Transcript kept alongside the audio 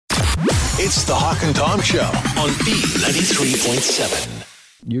It's the Hawk and Tom Show on B93.7.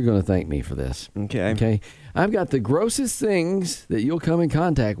 You're going to thank me for this. Okay. Okay. I've got the grossest things that you'll come in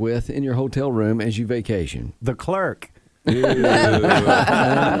contact with in your hotel room as you vacation. The clerk.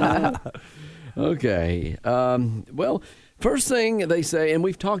 Okay. Well, first thing they say, and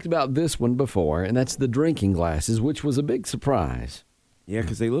we've talked about this one before, and that's the drinking glasses, which was a big surprise. Yeah,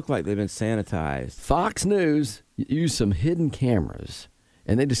 because they look like they've been sanitized. Fox News used some hidden cameras,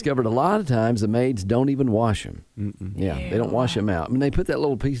 and they discovered a lot of times the maids don't even wash them. Yeah, they don't wash them out. I mean, they put that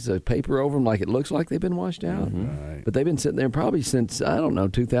little piece of paper over them like it looks like they've been washed out. Right. But they've been sitting there probably since, I don't know,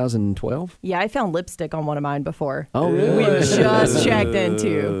 2012? Yeah, I found lipstick on one of mine before. Oh, We really? just checked into.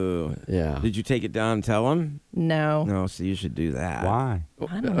 Ooh. Yeah. Did you take it down and tell them? No. No, so you should do that. Why?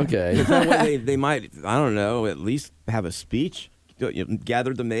 Okay. That way they might, I don't know, at least have a speech. You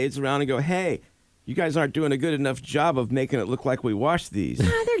gather the maids around and go, hey, you guys aren't doing a good enough job of making it look like we washed these. No,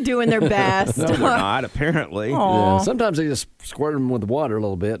 They're doing their best. they're not, apparently. Aw. Yeah, sometimes they just squirt them with water a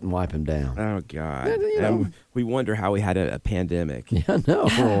little bit and wipe them down. Oh, God. Yeah, you know. And we wonder how we had a pandemic. Yeah,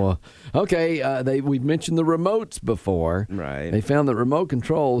 no. Okay, we've mentioned the remotes before. Right. They found that remote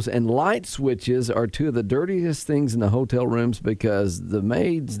controls and light switches are two of the dirtiest things in the hotel rooms because the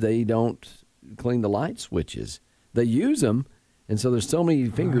maids, they don't clean the light switches. They use them, and so there's so many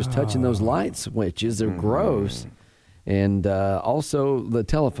fingers touching those light switches. They're gross. And also the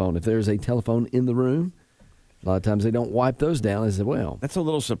telephone. If there's a telephone in the room, a lot of times they don't wipe those down as well. That's a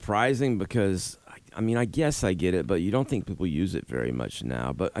little surprising because, I mean, I guess I get it, but you don't think people use it very much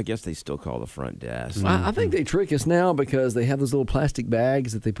now. But I guess they still call the front desk. I think they trick us now because they have those little plastic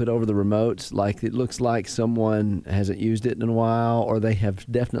bags that they put over the remotes. Like it looks like someone hasn't used it in a while, or they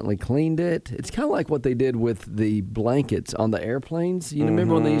have definitely cleaned it. It's kind of like what they did with the blankets on the airplanes. You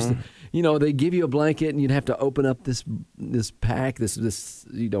remember when they used to, they give you a blanket and you'd have to open up this pack, this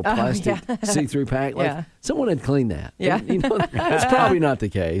plastic see-through pack. Like Yeah. someone had cleaned that. Yeah. And, that's probably not the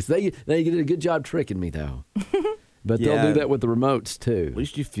case. They did a good job tricking me though. But they'll Yeah. do that with the remotes too. At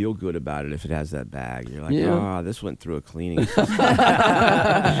least you feel good about it if it has that bag. You're like, Yeah. this went through a cleaning system.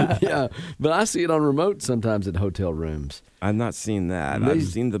 Yeah, but I see it on remote sometimes at hotel rooms. I've not seen that. I've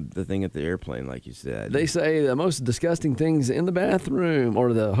seen the thing at the airplane, like you said. They say the most disgusting things in the bathroom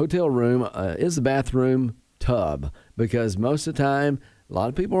or the hotel room is the bathroom tub because most of the time a lot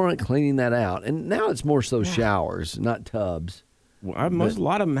of people aren't cleaning that out. And now it's more so showers, not tubs. Well, a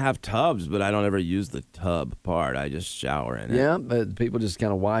lot of them have tubs, but I don't ever use the tub part. I just shower in it. Yeah, but people just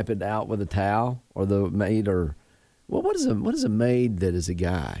kind of wipe it out with a towel or the maid what is a maid that is a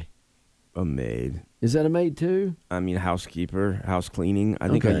guy? A maid. Is that a maid too? I mean, housekeeper, house cleaning. I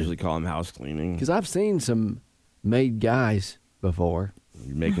think I Okay. usually call them house cleaning. Because I've seen some maid guys before.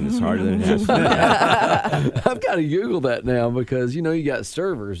 You're making this harder than it has to be. I've got to Google that now because, you got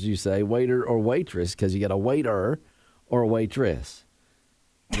servers, you say, waiter or waitress, because you got a waiter or a waitress.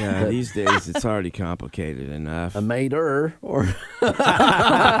 Yeah, these days it's already complicated enough. A maider or...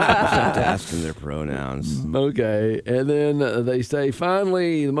 I have to ask them their pronouns. Okay. And then they say,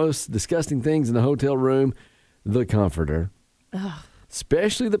 finally, the most disgusting things in the hotel room, the comforter.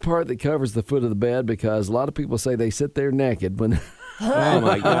 Especially the part that covers the foot of the bed because a lot of people say they sit there naked when... Oh,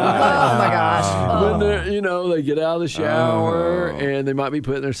 my God. Oh, my gosh. When they're, they get out of the shower and they might be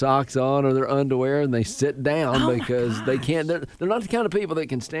putting their socks on or their underwear and they sit down because they can't. They're not the kind of people that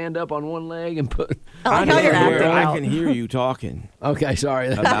can stand up on one leg and put. I like how you're acting I out. can hear you talking Okay, sorry.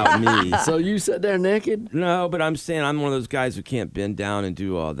 about me. So you sit there naked? No, but I'm saying I'm one of those guys who can't bend down and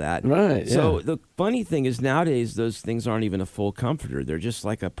do all that. Right, So yeah. the funny thing is nowadays those things aren't even a full comforter. They're just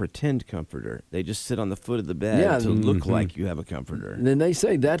like a pretend comforter. They just sit on the foot of the bed Yeah. to look like you have a comforter. And then they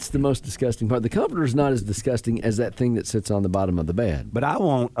say that's the most disgusting part. The comforter's not as disgusting as that thing that sits on the bottom of the bed. But I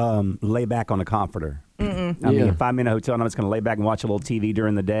won't lay back on the comforter. I mean, Yeah. if I'm in a hotel and I'm just going to lay back and watch a little TV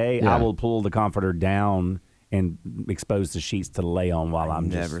during the day, Yeah. I will pull the comforter down and expose the sheets to lay on while I'm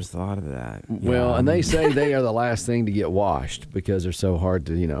Never just... thought of that. Well, and they say they are the last thing to get washed because they're so hard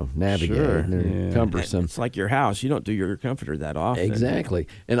to, navigate. Sure. And they're cumbersome. It's like your house. You don't do your comforter that often. Exactly.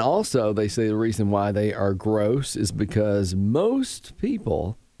 And also, they say the reason why they are gross is because most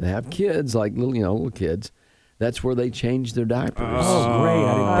people that have kids, like little kids, that's where they change their diapers. Oh, great.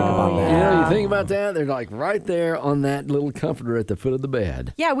 I didn't think about that. You think about that? They're like right there on that little comforter at the foot of the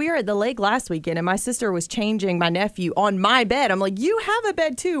bed. Yeah, we were at the lake last weekend, and my sister was changing my nephew on my bed. I'm like, you have a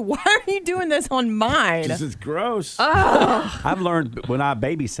bed, too. Why are you doing this on mine? This is gross. I've learned when I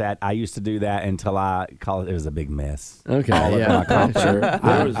babysat, I used to do that until I call it was a big mess. Okay, All over yeah, my comforter. sure.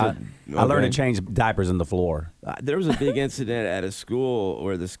 There was I learned to Okay. change diapers on the floor. There was a big incident at a school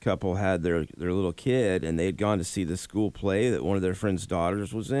where this couple had their little kid, and they had gone to see the school play that one of their friend's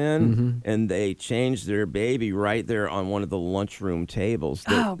daughters was in, and they changed their baby right there on one of the lunchroom tables.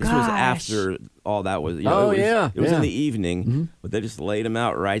 Oh, This was gosh. after all that was. Oh, it was, yeah, it was yeah. in the evening, but they just laid him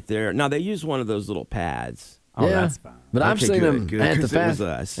out right there. Now they used one of those little pads. Oh, yeah. that's fine. But I've Okay, seen good, them good, at the 'cause it fast. was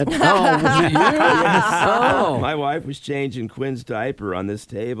us. Oh, was it you? Oh. My wife was changing Quinn's diaper on this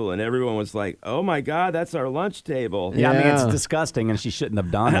table, and everyone was like, "Oh my God, that's our lunch table." Yeah, I mean, it's Yeah. disgusting, and she shouldn't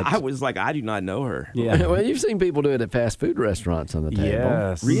have done it. I was like, I do not know her. Yeah. Well, you've seen people do it at fast food restaurants on the table.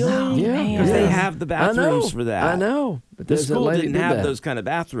 Yes. Really? Yeah. man. Because they Yeah. have the I know. bathrooms for that. I know. But The there's a school lady didn't did have that. those kind of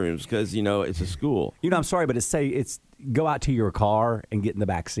bathrooms because, it's a school. You know, I'm sorry, but it's go out to your car and get in the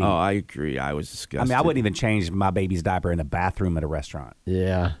back seat. Oh, I agree. I was disgusted. I mean, I wouldn't even change my baby's diaper in a bathroom at a restaurant.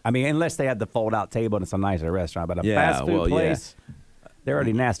 Yeah. I mean, unless they had the fold-out table and it's a nice restaurant, but a Yeah, fast food well, yeah. place, they're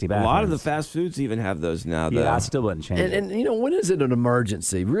already nasty A bathrooms. lot of the fast foods even have those now, though. Yeah, I still wouldn't change it. And when is it an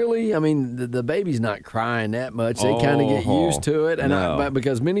emergency? Really? I mean, the baby's not crying that much. They kind of get used to it. And no. but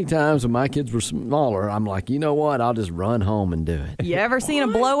because many times when my kids were smaller, I'm like, you know what? I'll just run home and do it. You ever seen a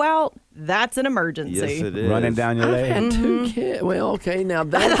blowout? That's an emergency. Yes, it is. Running down your leg. And two kids. Well, okay, now I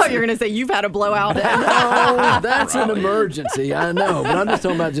that's thought you were going to say you've had a blowout. no, that's an emergency. I know, but I'm just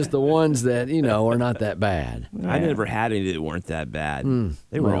talking about just the ones that are not that bad. I never had any that weren't that bad.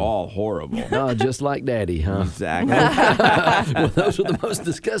 They were well. all horrible. No, just like Daddy, huh? Exactly. Well, those are the most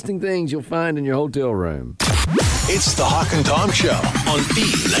disgusting things you'll find in your hotel room. It's the Hawk and Tom Show on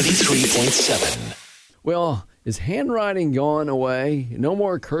B93.7. Well, is handwriting gone away? No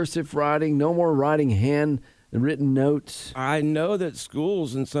more cursive writing, no more writing handwritten notes. I know that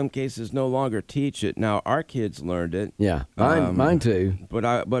schools in some cases no longer teach it. Now, our kids learned it. Yeah, mine too. But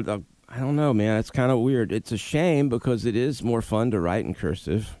I don't know, man. It's kind of weird. It's a shame because it is more fun to write in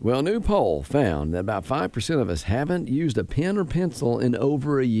cursive. Well, a new poll found that about 5% of us haven't used a pen or pencil in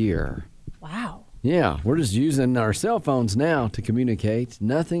over a year. Wow. Yeah, we're just using our cell phones now to communicate.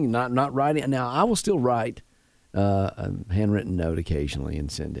 Nothing, not writing. Now, I will still write a handwritten note occasionally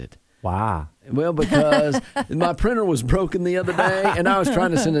and send it. Wow. Well, because my printer was broken the other day, and I was trying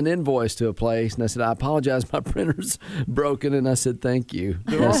to send an invoice to a place, and I said, I apologize, my printer's broken, and I said, thank you.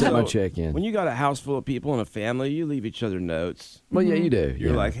 And I sent my check in. When you got a house full of people and a family, you leave each other notes. Well, yeah, you do.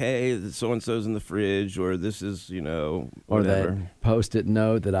 You're yeah. like, hey, so-and-so's in the fridge, or this is, or whatever. that Post-it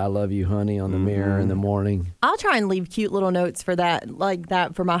note that I love you, honey, on the mirror in the morning. I'll try and leave cute little notes for that, like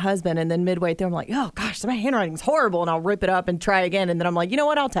that for my husband. And then midway through, I'm like, oh, gosh, my handwriting's horrible. And I'll rip it up and try again. And then I'm like, you know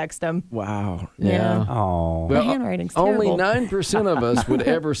what? I'll text him. Wow. Yeah. Oh. My handwriting's Only terrible. 9% of us would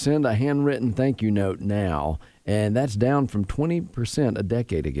ever send a handwritten thank you note now, and that's down from 20% a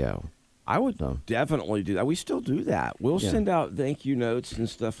decade ago. I would definitely do that. We still do that. We'll send out thank you notes and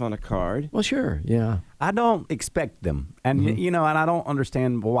stuff on a card. Well, sure, yeah. I don't expect them, and and I don't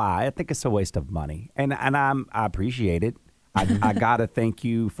understand why. I think it's a waste of money, and I appreciate it. I got to thank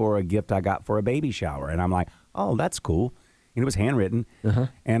you for a gift I got for a baby shower, and I'm like, oh, that's cool. And it was handwritten,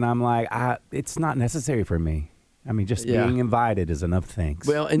 and I'm like, it's not necessary for me. I mean, just Yeah. being invited is enough thanks.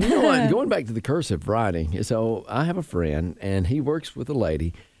 Well, and you know what? Going back to the cursive writing, so I have a friend, and he works with a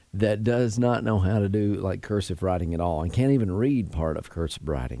lady that does not know how to do like cursive writing at all and can't even read part of cursive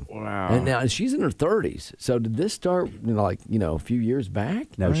writing. Wow. And now she's in her 30s. So did this start a few years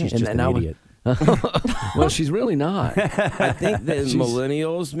back? no, she's just an idiot. Well, she's really not. I think that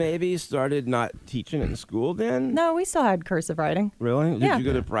millennials maybe started not teaching it in school then. No, we still had cursive writing. Really? Did Yeah. you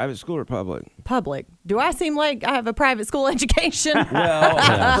go to private school or public? Public. Do I seem like I have a private school education?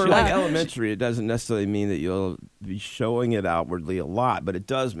 Well, for like elementary, it doesn't necessarily mean that you'll be showing it outwardly a lot, but it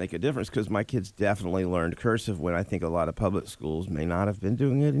does make a difference because my kids definitely learned cursive when I think a lot of public schools may not have been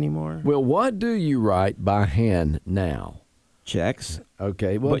doing it anymore. Well, what do you write by hand now? Checks.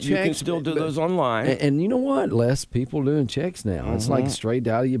 Okay, well, But you can checks, still do but- those online. And you know what? Less people doing checks now. It's like straight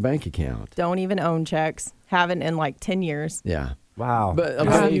out of your bank account. Don't even own checks. Haven't in like 10 years. Yeah. Wow. But How do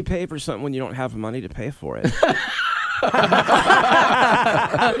okay, you pay for something when you don't have money to pay for it? That's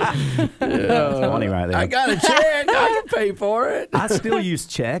funny right there. I got a check. I can pay for it. I still use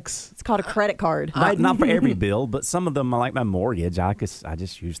checks. It's called a credit card. Not for every bill, but some of them, like my mortgage, I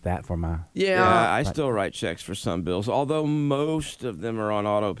just use that for my. Yeah, I still write checks for some bills, although most of them are on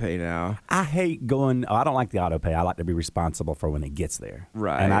auto pay now. I hate going. I don't like the auto pay. I like to be responsible for when it gets there.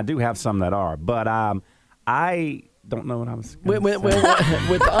 Right. And I do have some that are, but I don't know what I was. gonna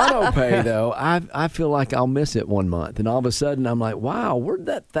With auto pay though, I feel like I'll miss it one month, and all of a sudden I'm like, wow, where'd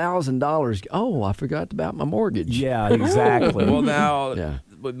that $1,000 go? Oh, I forgot about my mortgage. Yeah, exactly. Well, now Yeah.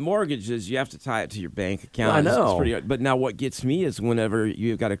 with mortgages, you have to tie it to your bank account. I It's know. pretty, but now what gets me is whenever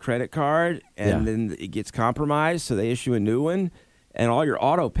you've got a credit card and then it gets compromised, so they issue a new one, and all your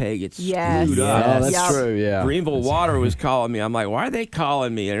auto pay gets Yes. screwed Yeah, up. that's Yep. true. Yeah. Greenville Water was calling me. I'm like, why are they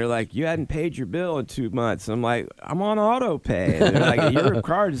calling me? And they're like, you hadn't paid your bill in 2 months. I'm like, I'm on auto pay. And they're like, your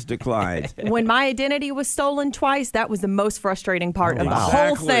card is declined. When my identity was stolen twice, that was the most frustrating part of the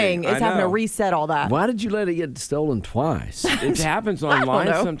whole Exactly. thing is I having to know. reset all that. Why did you let it get stolen twice? It happens don't online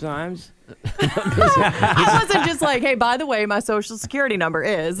know. sometimes. I wasn't just like, hey, by the way, my social security number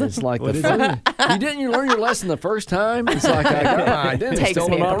is. It's like you didn't learn your lesson the first time. It's like I got my identity Takes me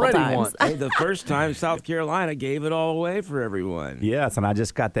stolen a couple already times. once. Hey, the first time South Carolina gave it all away for everyone. Yes, and I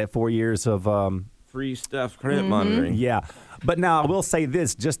just got that 4 years of Free stuff, credit monitoring. yeah. But now I will say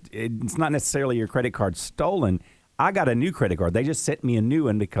this: it's not necessarily your credit card stolen. I got a new credit card. They just sent me a new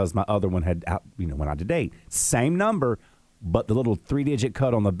one because my other one had went out of date. Same number, but the little 3-digit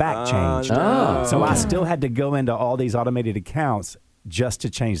code on the back changed. no. So I still had to go into all these automated accounts just to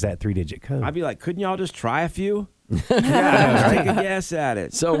change that 3-digit code. I'd be like, couldn't y'all just try a few? Take a guess at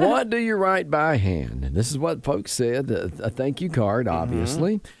it. So what do you write by hand? And this is what folks said. A thank you card,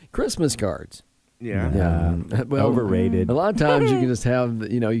 obviously. Christmas cards. Yeah. Yeah. Well, Overrated. A lot of times you can just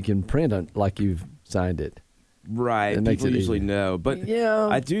have, you can print it like you've signed it. Right. It makes People it usually easy. know. But Yeah.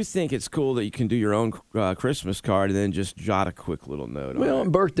 I do think it's cool that you can do your own Christmas card and then just jot a quick little note Well, on and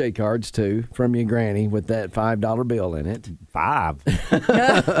it. birthday cards too from your granny with that $5 bill in it. 5.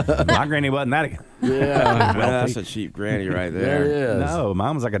 My granny wasn't that. Yeah. Well, that's a cheap granny right There it there. is. No,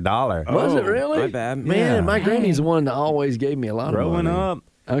 mine was like $1. Was it Oh, really? my bad. Man, Yeah. my granny's the one that always gave me a lot of Growing money. up.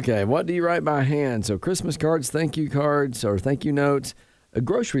 Okay, what do you write by hand? So Christmas cards, thank you cards, or thank you notes. A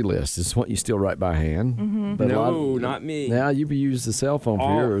grocery list is what you still write by hand. Mm-hmm. But a lot No, not me. Now you use the cell phone for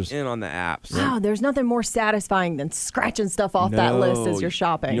All yours. in on the apps. Wow, there's nothing more satisfying than scratching stuff off that list as you're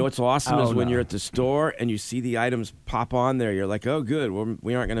shopping. You know what's awesome Oh, is when no. you're at the store and you see the items pop on there. You're like, oh, good.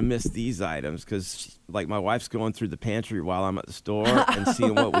 We aren't going to miss these items because, like, my wife's going through the pantry while I'm at the store and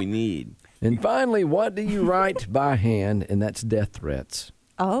seeing what we need. And finally, what do you write by hand? And that's death threats.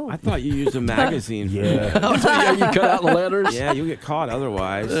 Oh, I thought you used a magazine. For that. Yeah, you cut out the letters. Yeah, you'll get caught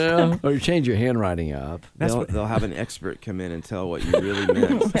otherwise. Yeah. Or you change your handwriting up. They'll have an expert come in and tell what you really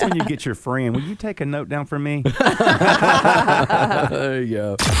meant. That's when you get your friend. Will you take a note down for me? There you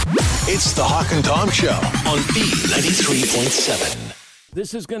go. It's the Hawk and Tom Show on B93.7.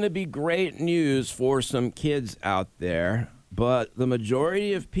 This is going to be great news for some kids out there, but the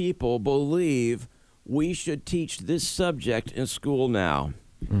majority of people believe we should teach this subject in school now.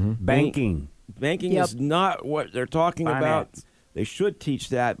 Banking. Banking Yep. is not what they're talking about. Finance. They should teach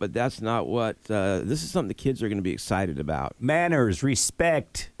that, but that's not what. This is something the kids are going to be excited about. Manners,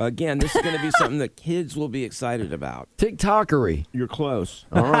 respect. Again, this is going to be something that kids will be excited about. TikTokery. You're close.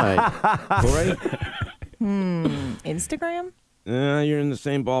 All right. Corey? Instagram? You're in the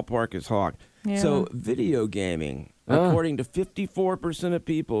same ballpark as Hawk. Yeah. So, video gaming, according to 54% of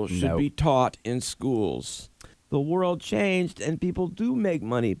people, should Nope. be taught in schools. The world changed, and people do make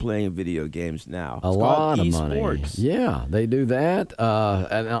money playing video games now. A It's lot called of money. esports. Yeah, they do that.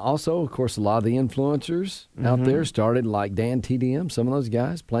 And also, of course, a lot of the influencers out there started like Dan TDM, some of those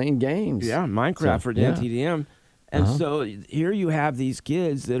guys playing games. Yeah, Minecraft So, for Dan yeah. TDM. And so here you have these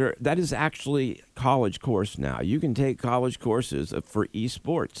kids that is actually college course now. You can take college courses for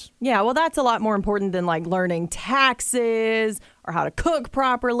esports. Yeah, well, that's a lot more important than like learning taxes or how to cook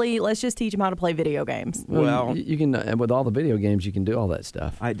properly. Let's just teach them how to play video games. Well, you can, with all the video games, you can do all that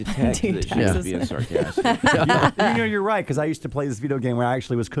stuff. I detect Do that she taxes. was being sarcastic. You're right, because I used to play this video game where I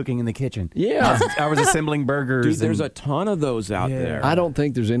actually was cooking in the kitchen. Yeah. I was assembling burgers. Dude, there's and- a ton of those out there. I don't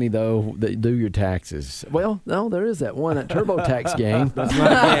think there's any, though, that do your taxes. Well, no, there is that one, that TurboTax game. That's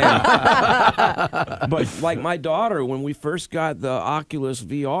not a game. But like my daughter, when we first got the Oculus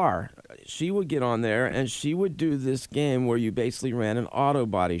VR, she would get on there and she would do this game where you basically ran an auto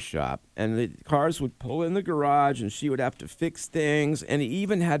body shop. And the cars would pull in the garage and she would have to fix things. And it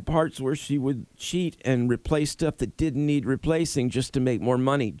even had parts where she would cheat and replace stuff that didn't need replacing just to make more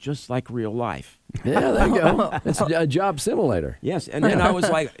money, just like real life. Yeah, there you go. It's a job simulator. Yes, and then I was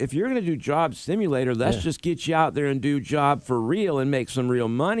like, if you're going to do Job Simulator, let's just get you out there and do job for real and make some real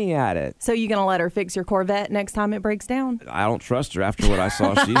money at it. So you gonna let her fix your Corvette next time it breaks down? I don't trust her after what I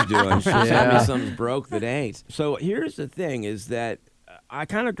saw she's doing. She's telling me something's broke that ain't. So here's the thing is that I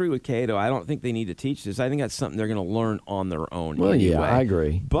kind of agree with Cato. I don't think they need to teach this. I think that's something they're going to learn on their own Well, anyway. yeah, I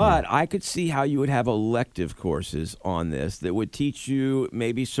agree. But I could see how you would have elective courses on this that would teach you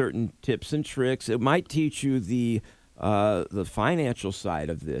maybe certain tips and tricks. It might teach you the the financial side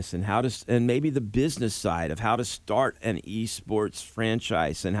of this, and and maybe the business side of how to start an esports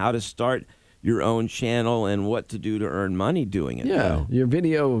franchise and how to start your own channel and what to do to earn money doing it. Yeah, your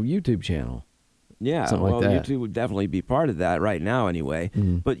video YouTube channel. Yeah, Something like that. YouTube would definitely be part of that right now anyway.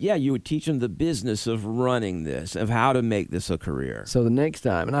 But yeah, you would teach them the business of running this, of how to make this a career. So the next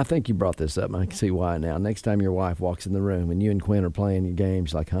time, and I think you brought this up, and I can see why now. Next time your wife walks in the room and you and Quinn are playing your games,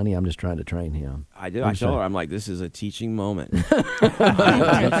 she's like, honey, I'm just trying to train him. I do. I tell her, I'm like, this is a teaching moment.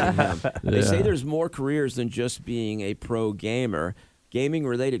 They say there's more careers than just being a pro gamer.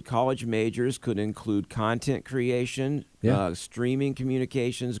 Gaming-related college majors could include content creation, streaming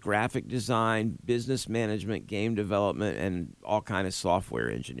communications, graphic design, business management, game development, and all kind of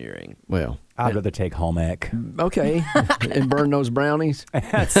software engineering. Well, I'd rather take home ec. okay, and burn those brownies.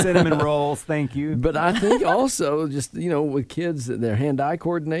 Cinnamon rolls, thank you. But I think also just, with kids, their hand-eye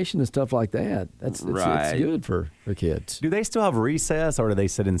coordination and stuff like that, it's good for kids. Do they still have recess, or do they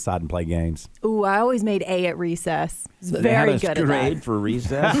sit inside and play games? Ooh, I always made A at recess. They Very had good a at grade that. for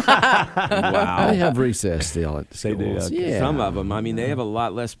recess? Wow. They have recess still at schools. They do, okay. Yeah. Some of them. I mean, they have a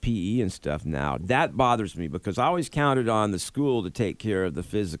lot less PE and stuff now. That bothers me because I always counted on the school to take care of the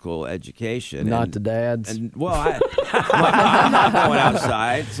physical education. Not the dads. And I'm not going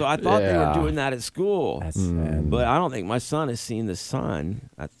outside, so I thought they were Yeah. doing that at school. That's sad. But I don't think my son has seen the sun.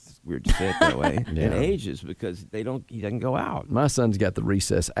 That's weird to say it that way. In Yeah. ages because he doesn't go out. My son's got the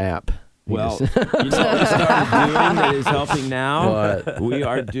recess app. He Well, just- you know what we started doing that is helping now? What? We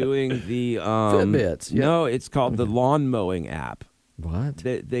are doing the Fitbits, yeah. No, it's called the lawn mowing app. What?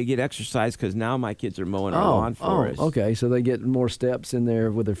 They get exercise because now my kids are mowing our lawn for us. Okay. So they get more steps in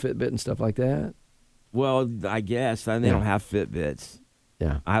there with their Fitbit and stuff like that? Well, I guess. And they Yeah. don't have Fitbits.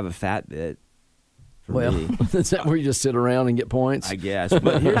 Yeah. I have a fat bit for Well, me, is that where you just sit around and get points? I guess.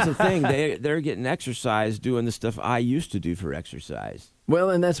 But here's the thing. They're getting exercise doing the stuff I used to do for exercise. Well,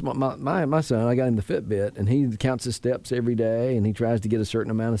 and that's what my son, I got him the Fitbit, and he counts his steps every day, and he tries to get a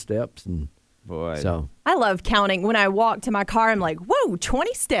certain amount of steps. And Boy. so, I love counting. When I walk to my car, I'm like, whoa,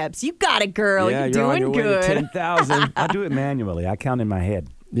 20 steps. You got it, girl. Yeah, You're you're on doing your way to good. 10,000. I do it manually. I count in my head.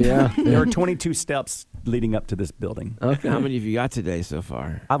 yeah. There are 22 steps leading up to this building. Okay. How many have you got today so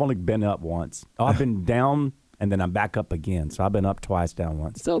far? I've only been up once. Oh, I've been down, and then I'm back up again. So I've been up twice, down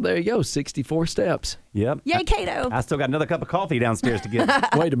once. So there you go, 64 steps. Yep. Yay, Kato. I still got another cup of coffee downstairs to get.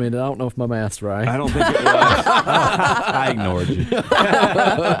 Wait a minute, I don't know if my math's right. I don't think it was. I ignored you.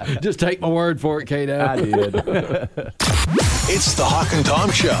 Just take my word for it, Kato. I did. It's the Hawk and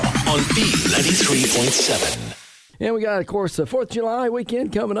Tom Show on B93.7. And we got, of course, the 4th of July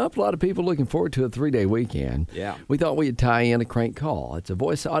weekend coming up. A lot of people looking forward to a 3-day weekend. Yeah. We thought we'd tie in a crank call. It's a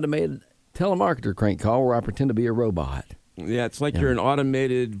voice-automated telemarketer crank call where I pretend to be a robot. Yeah, it's like you're an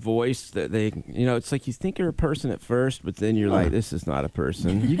automated voice that it's like you think you're a person at first, but then you're like, this is not a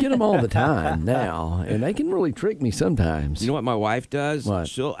person. You get them all the time now, and they can really trick me sometimes. You know what my wife does? What?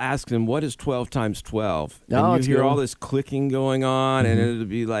 She'll ask them, what is 12 times 12? And Oh, you it's hear good. all this clicking going on, and it'll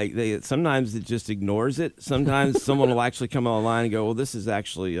be like, sometimes it just ignores it. Sometimes someone will actually come on the line and go, well, this is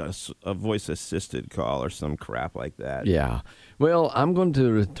actually a voice-assisted call or some crap like that. Yeah. Well, I'm going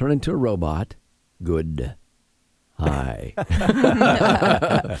to turn into a robot. Good. Hi. Do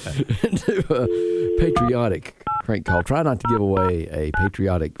a patriotic crank call. Try not to give away a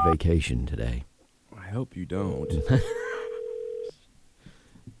patriotic vacation today. I hope you don't.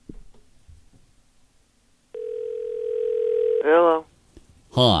 Hello.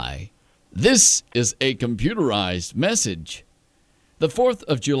 Hi, this is a computerized message. The 4th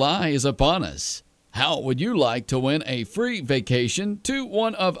of July is upon us. How would you like to win a free vacation to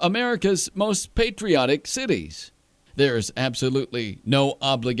one of America's most patriotic cities? There's absolutely no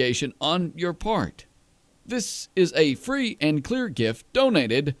obligation on your part. This is a free and clear gift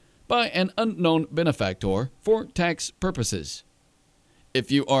donated by an unknown benefactor for tax purposes. If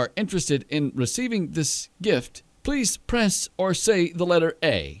you are interested in receiving this gift, please press or say the letter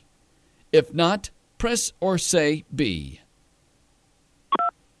A. If not, press or say B.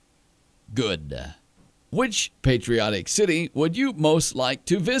 Good. Which patriotic city would you most like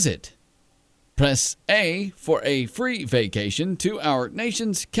to visit? Press A for a free vacation to our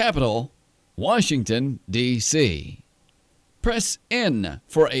nation's capital, Washington, D.C. Press N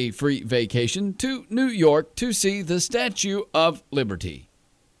for a free vacation to New York to see the Statue of Liberty.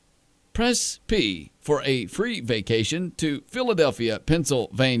 Press P for a free vacation to Philadelphia,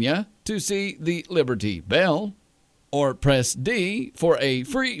 Pennsylvania to see the Liberty Bell. Or press D for a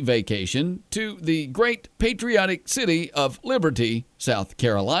free vacation to the great patriotic city of Liberty, South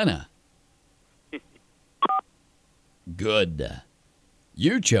Carolina. Good.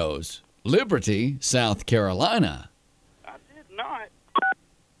 You chose Liberty, South Carolina. not.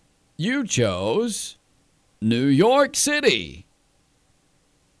 You chose New York City.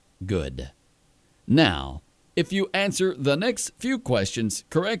 Good. Now, if you answer the next few questions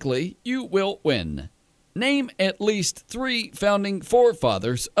correctly, you will win. Name at least 3 founding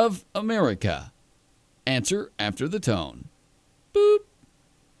forefathers of America. Answer after the tone. Boop.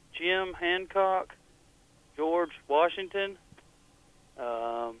 Jim Hancock, George Washington,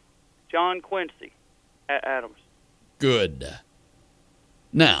 John Quincy Adams. Good.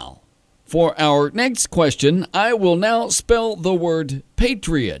 Now, for our next question, I will now spell the word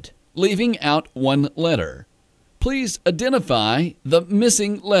patriot, leaving out one letter. Please identify the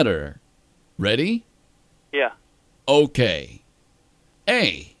missing letter. Ready? Yeah. Okay.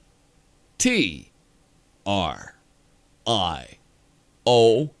 A T R I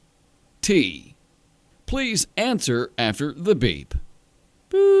O T. Please answer after the beep.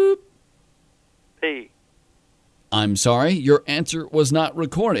 Boop. P. I'm sorry, your answer was not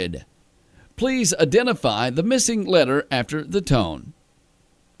recorded. Please identify the missing letter after the tone.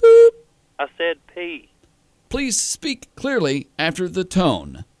 Boop. I said P. Please speak clearly after the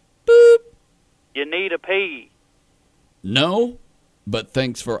tone. Boop. You need a P. No, but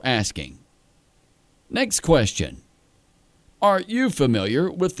thanks for asking. Next question. Are you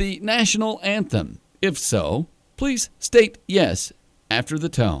familiar with the national anthem? If so, please state yes after the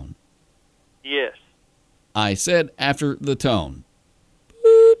tone. Yes. I said after the tone.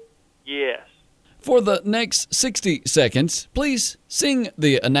 Yes. For the next 60 seconds, please sing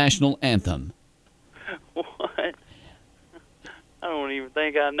the national anthem. What? I don't even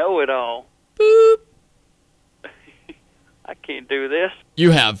think I know it all. Boop. I can't do this.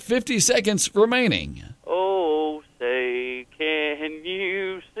 You have 50 seconds remaining. Oh, say, can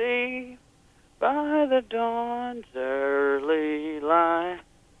you see by the dawn's early light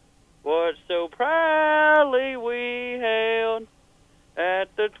what so proudly we hailed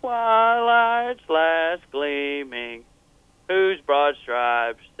at the twilight's last gleaming, whose broad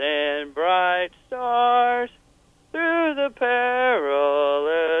stripes and bright stars through the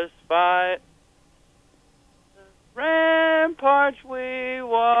perilous fight ramparts we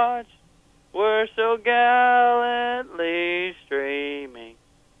watched were so gallantly streaming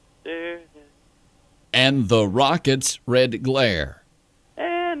through And the rocket's red glare.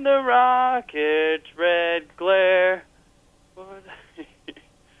 and the rocket's red glare.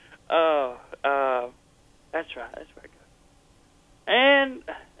 That's right. That's right.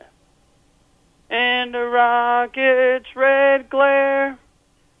 And the rocket's red glare,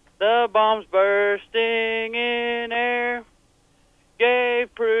 the bombs bursting in air,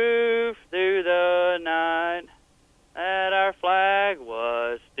 gave proof through the night that our flag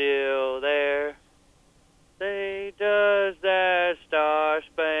was still there. Say, does that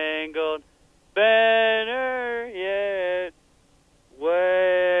star-spangled banner yet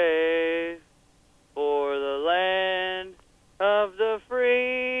wave for the land of the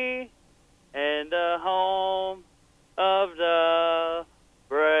free and the home of the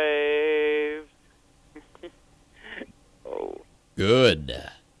brave? Oh. Good.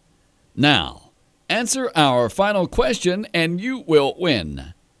 Now, answer our final question and you will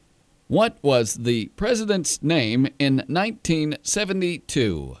win. What was the president's name in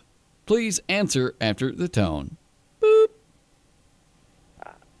 1972? Please answer after the tone. Boop.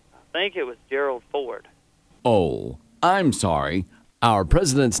 I think it was Gerald Ford. Oh, I'm sorry. Our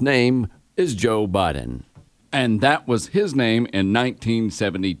president's name is Joe Biden. And that was his name in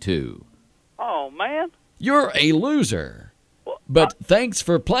 1972. Oh, man. You're a loser. But thanks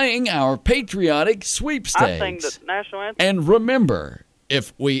for playing our patriotic sweepstakes. I sang the national anthem. And remember,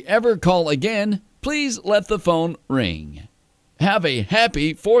 if we ever call again, please let the phone ring. Have a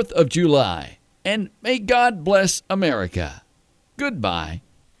happy 4th of July, and may God bless America. Goodbye.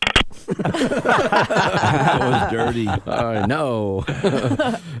 That was dirty. I know.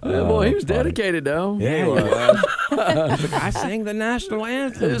 Boy, he was dedicated, though. Yeah, he was. I sang the national It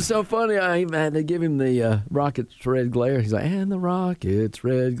anthem. was so funny. I even had to give him the rocket's red glare. He's like, and the rocket's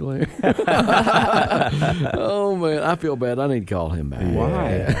red glare. Oh, man. I feel bad. I need to call him back.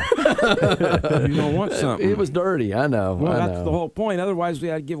 Why? You don't want something. It was dirty. I know. Well, I that's know. the whole point. Otherwise, we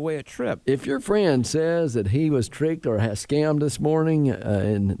had to give away a trip. If your friend says that he was tricked or has scammed this morning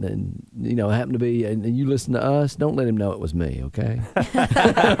and you know, happened to be, and you listen to us, don't let him know it was me, okay?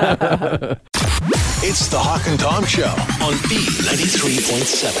 It's the Hawk and Tom Show on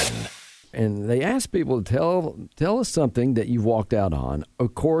B93.7. And they asked people to tell us something that you've walked out on.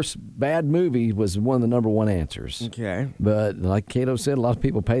 Of course, bad movie was one of the number one answers. Okay. But like Cato said, a lot of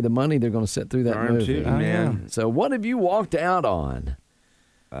people pay the money. They're going to sit through that Darn movie. tootin', man. So what have you walked out on?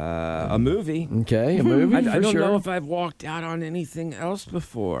 A movie. Okay, a movie. I for don't sure. know if I've walked out on anything else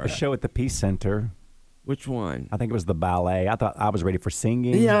before. A show at the Peace Center. Which one? I think it was the ballet. I thought I was ready for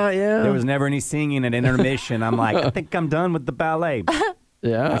singing. Yeah. There was never any singing at intermission. I'm like, I think I'm done with the ballet.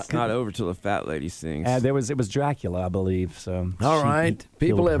 Yeah. It's not over till the fat lady sings. It was Dracula, I believe. So All she right.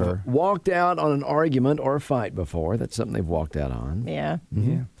 People killed have her. walked out on an argument or a fight before. That's something they've walked out on. Yeah.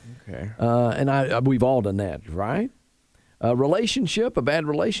 Yeah. Okay. And we've all done that, right? A relationship, a bad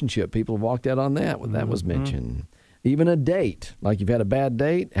relationship. People have walked out on that. That was mentioned. Even a date. Like you've had a bad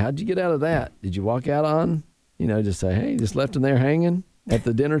date. How'd you get out of that? Did you walk out on, just say, hey, just left them there hanging at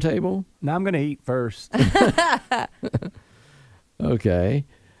the dinner table? Now I'm going to eat first. Okay.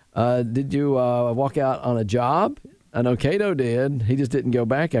 Did you walk out on a job? I know Cato did. He just didn't go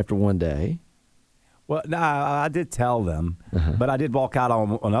back after one day. Well, no, I did tell them, but I did walk out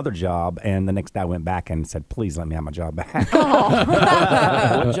on another job, and the next day I went back and said, please let me have my job back.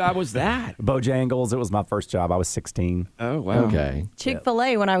 What job was that? Bojangles, it was my first job. I was 16. Oh, wow. Okay.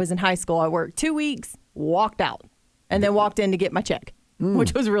 Chick-fil-A, when I was in high school, I worked 2 weeks, walked out, and then walked in to get my check,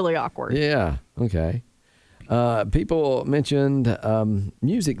 which was really awkward. Yeah. Okay. People mentioned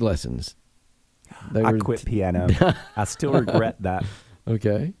music lessons. I quit piano. I still regret that.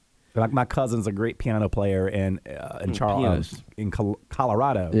 Okay. Like my cousin's a great piano player in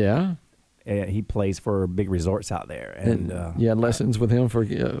Colorado. Yeah. He plays for big resorts out there. And you had lessons with him for.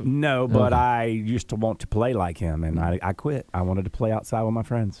 No, but I used to want to play like him, and I quit. I wanted to play outside with my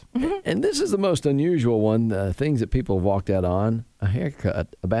friends. And this is the most unusual one. Things that people have walked out on: a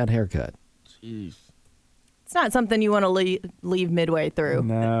haircut, a bad haircut. Jeez. It's not something you want to leave midway through.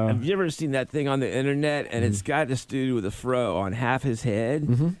 No. Have you ever seen that thing on the internet? And it's got this dude with a fro on half his head,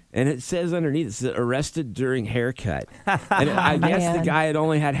 and it says underneath, it says arrested during haircut. And I guess the Man. guy had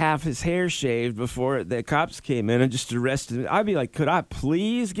only had half his hair shaved before the cops came in and just arrested him. I'd be like, could I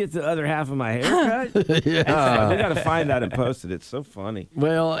please get the other half of my haircut? Yeah. They got to find that and post it. It's so funny.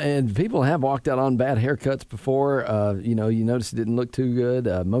 Well, and people have walked out on bad haircuts before. You notice it didn't look too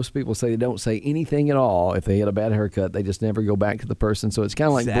good. Most people say they don't say anything at all if they get a bad haircut. They just never go back to the person. So it's kind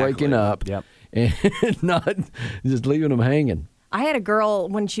of like Exactly. breaking up and not just leaving them hanging. I had a girl,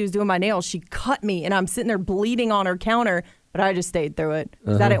 when she was doing my nails, she cut me, and I'm sitting there bleeding on her counter, but I just stayed through it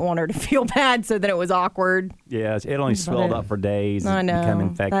because I didn't want her to feel bad, so then it was awkward. Yeah, it only swelled up for days. I and know. become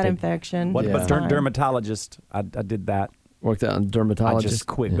infected. That infection. But Yeah. dermatologist, I did that. Worked out on I dermatologist. just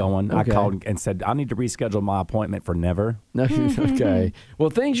quit going. Okay. I called and said, I need to reschedule my appointment for never. No, okay.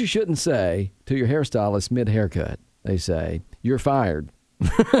 Well, things you shouldn't say to your hairstylist mid-haircut. They say, you're fired.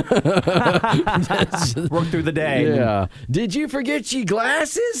 Work through the day. Yeah. Did you forget your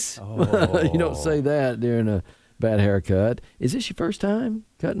glasses? Oh. You don't say that during a bad haircut. Is this your first time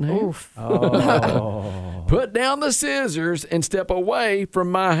cutting hair? Oof. Oh. Put down the scissors and step away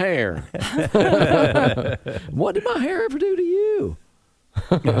from my hair. What did my hair ever do to you?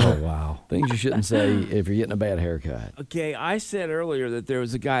 Oh, wow. Things you shouldn't say if you're getting a bad haircut. Okay, I said earlier that there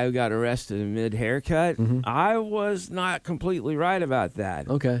was a guy who got arrested in mid-haircut. I was not completely right about that.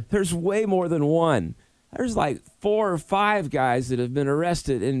 Okay. There's way more than one. There's like 4 or 5 guys that have been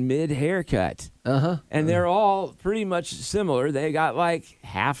arrested in mid-haircut. Uh-huh. And they're all pretty much similar. They got like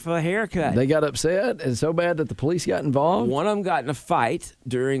half a haircut. They got upset and so bad that the police got involved? One of them got in a fight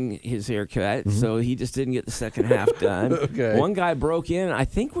during his haircut, so he just didn't get the second half done. Okay. One guy broke in, I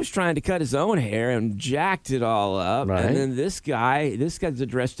think was trying to cut his own hair and jacked it all up. Right. And then this guy's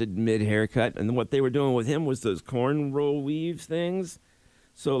arrested mid-haircut, and what they were doing with him was those cornrow weave things.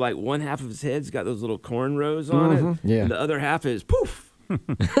 So like one half of his head's got those little cornrows on it, Yeah. and the other half is poof.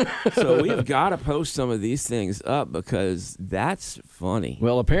 So we've got to post some of these things up because that's funny.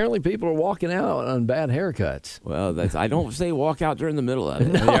 Well, apparently people are walking out on bad haircuts. Well, I don't say walk out during the middle of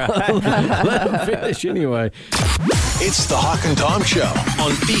it. Let them finish anyway. It's the Hawk and Tom Show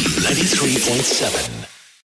on B93.7.